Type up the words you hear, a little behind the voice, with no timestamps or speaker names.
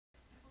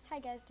Hi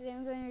guys, today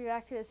I'm going to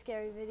react to a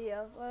scary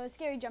video, well, a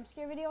scary jump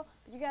scare video,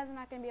 but you guys are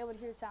not going to be able to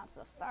hear the sound,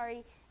 so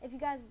sorry. If you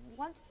guys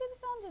want to hear the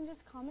sound, then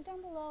just comment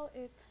down below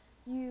if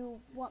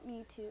you want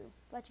me to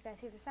let you guys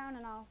hear the sound,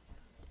 and I'll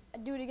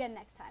do it again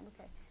next time,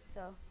 okay?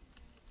 So,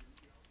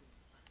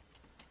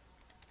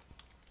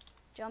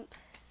 jump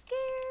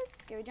scares,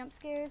 scary jump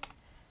scares.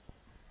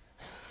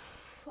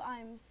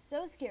 I'm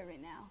so scared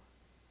right now.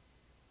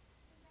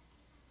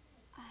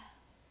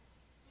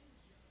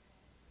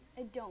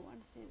 I don't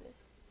want to do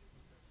this.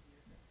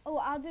 Oh,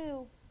 I'll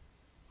do.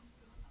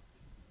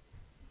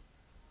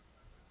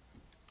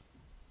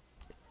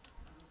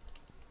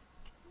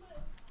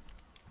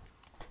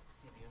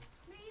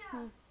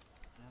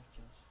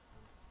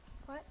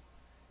 What?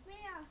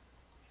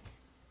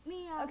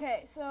 Mia.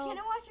 Okay, so. Can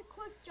I watch a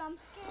quick jump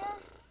scare?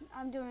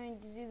 I'm doing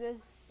to do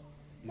this.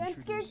 I'm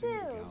scared too.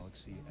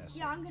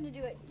 Yeah, I'm gonna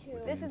do it too.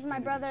 This is my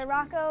brother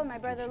Rocco. My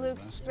brother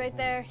Luke's right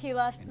there. He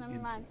left. Never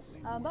mind.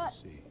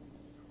 But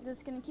this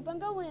is gonna keep on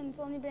going. It's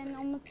only been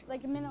almost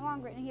like a minute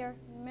long right here.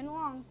 A minute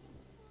long.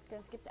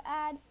 Gonna skip the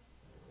ad.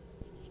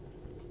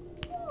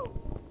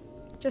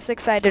 Just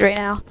excited right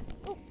now.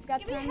 Oh,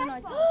 forgot to turn the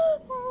noise.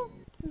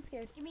 I'm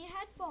scared. Give me a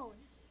headphone.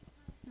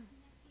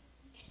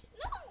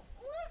 No!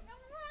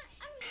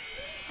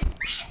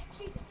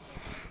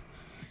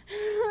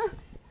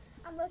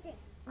 I'm looking.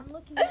 I'm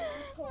looking.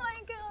 Oh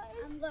my god.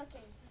 I'm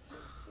looking.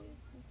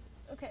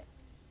 Okay.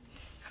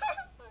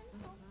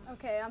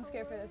 Okay, I'm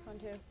scared for this one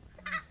too.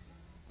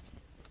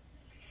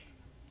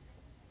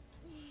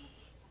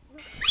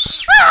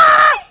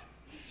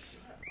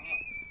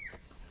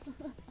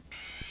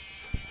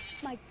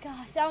 My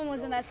gosh, that one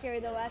wasn't that scary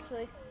though,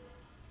 actually.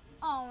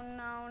 Oh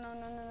no, no,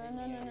 no, no,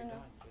 no, no, no, no,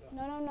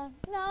 no, no, no, no,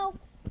 no.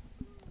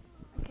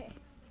 Okay.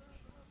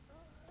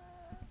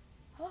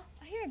 Oh,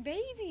 I hear a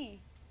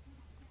baby.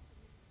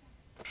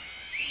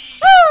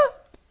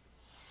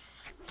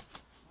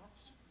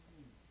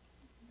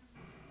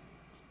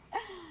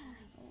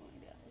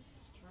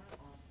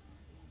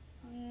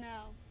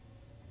 No.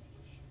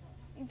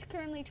 It's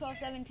currently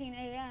 12:17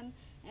 a.m.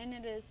 and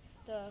it is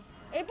the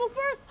April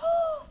 1st.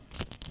 Oh,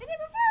 it's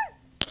April 1st.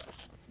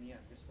 Mia,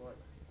 guess what?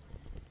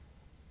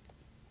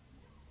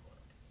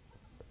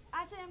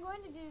 Actually, I'm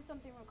going to do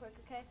something real quick,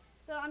 okay?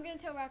 So I'm going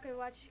to tell Rocco to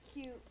watch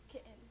cute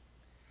kittens.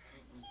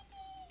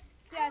 Kitties.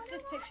 Yeah, it's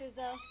just pictures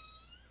though.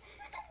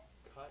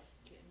 Cut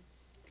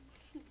kittens?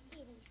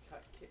 Kitties.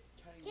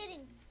 Cutting.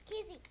 Kidding.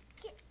 Kizzy.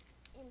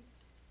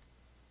 Kittens.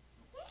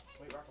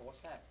 Wait, Rocco,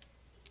 what's that?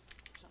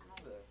 There's something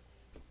wrong with it.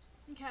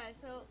 Okay,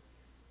 so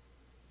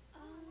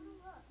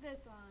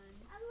this one.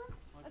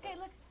 Okay,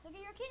 look at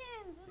your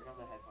kittens. Take off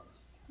the headphones.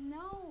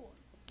 No,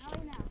 not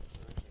right now.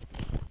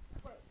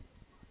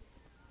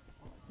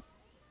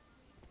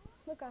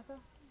 Look, Rocco.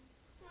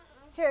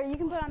 Here, you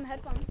can put on the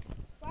headphones.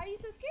 Why are you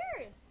so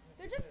scared?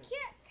 They're just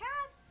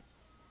cats.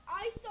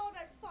 I saw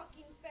that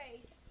fucking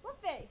face. What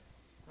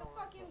face? The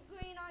fucking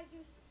green eyes,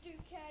 you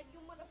stupid.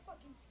 You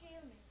motherfucking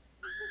scare me.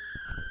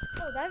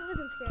 Oh, that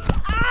wasn't scary.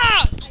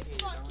 Ah! I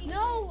fucking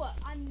No,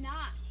 I'm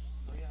not.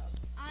 Oh, yeah.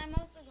 I'm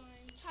also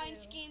going to. Try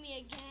and scare me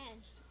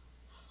again.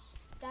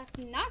 That's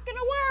not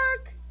gonna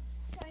work.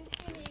 Try and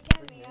scare me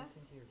again, 3 Mia. minutes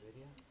into your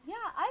video? Yeah,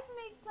 I've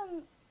made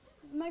some.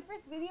 My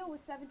first video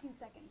was 17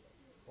 seconds.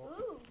 Well,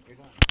 Ooh. you're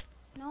done.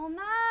 No, I'm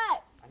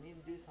not. I need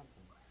to do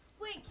something.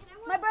 Wait, can I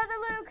watch? My brother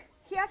Luke,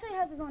 he actually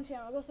has his own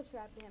channel. Go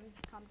subscribe to him.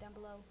 Comment down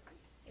below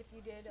if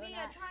you did or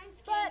Mia, not. try and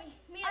scare But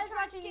me. Mia, I was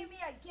try and watching- scare me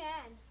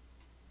again.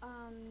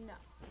 No.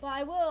 But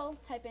I will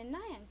type in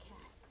Nyan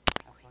Cat.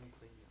 Have fun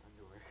cleaning your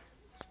underwear.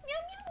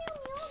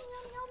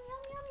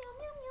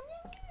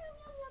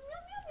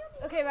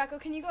 Okay, Rocco,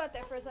 can you go out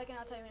there for a second?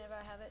 I'll tell you whenever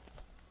I have it.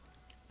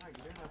 No,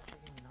 you're doing a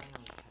freaking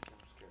gnarly cat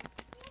jump scare.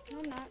 No,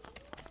 I'm not.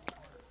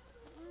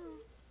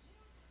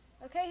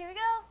 Okay, here we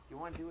go. You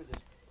want to do it,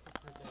 just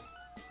right there.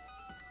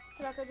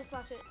 Okay, Rocco, just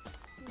watch it.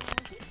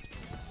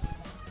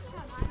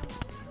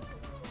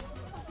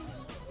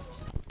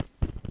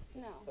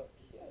 No. So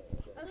cute.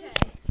 Okay,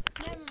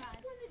 never mind.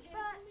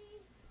 But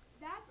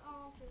that's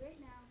all for right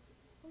now.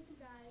 Hope you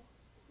guys.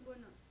 Well,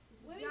 no.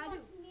 Where You are you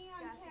gotta watching Neon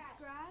gotta Cat?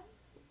 subscribe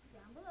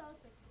down below.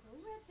 It's like this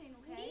little red thing,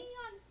 okay?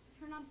 Neon.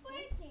 Turn on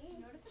post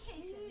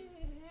notifications.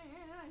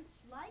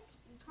 Like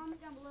and comment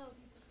down below if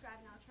you subscribe,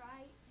 and I'll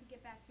try to get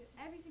back to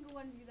every single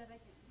one of you that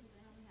I can, because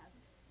I only have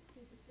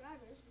 2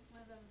 subscribers. One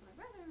of them is my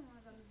brother, and one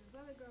of them is this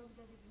other girl who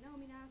doesn't even know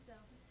me now. So,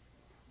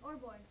 or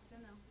boy,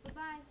 don't know. Bye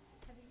bye.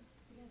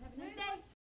 You guys have a nice day.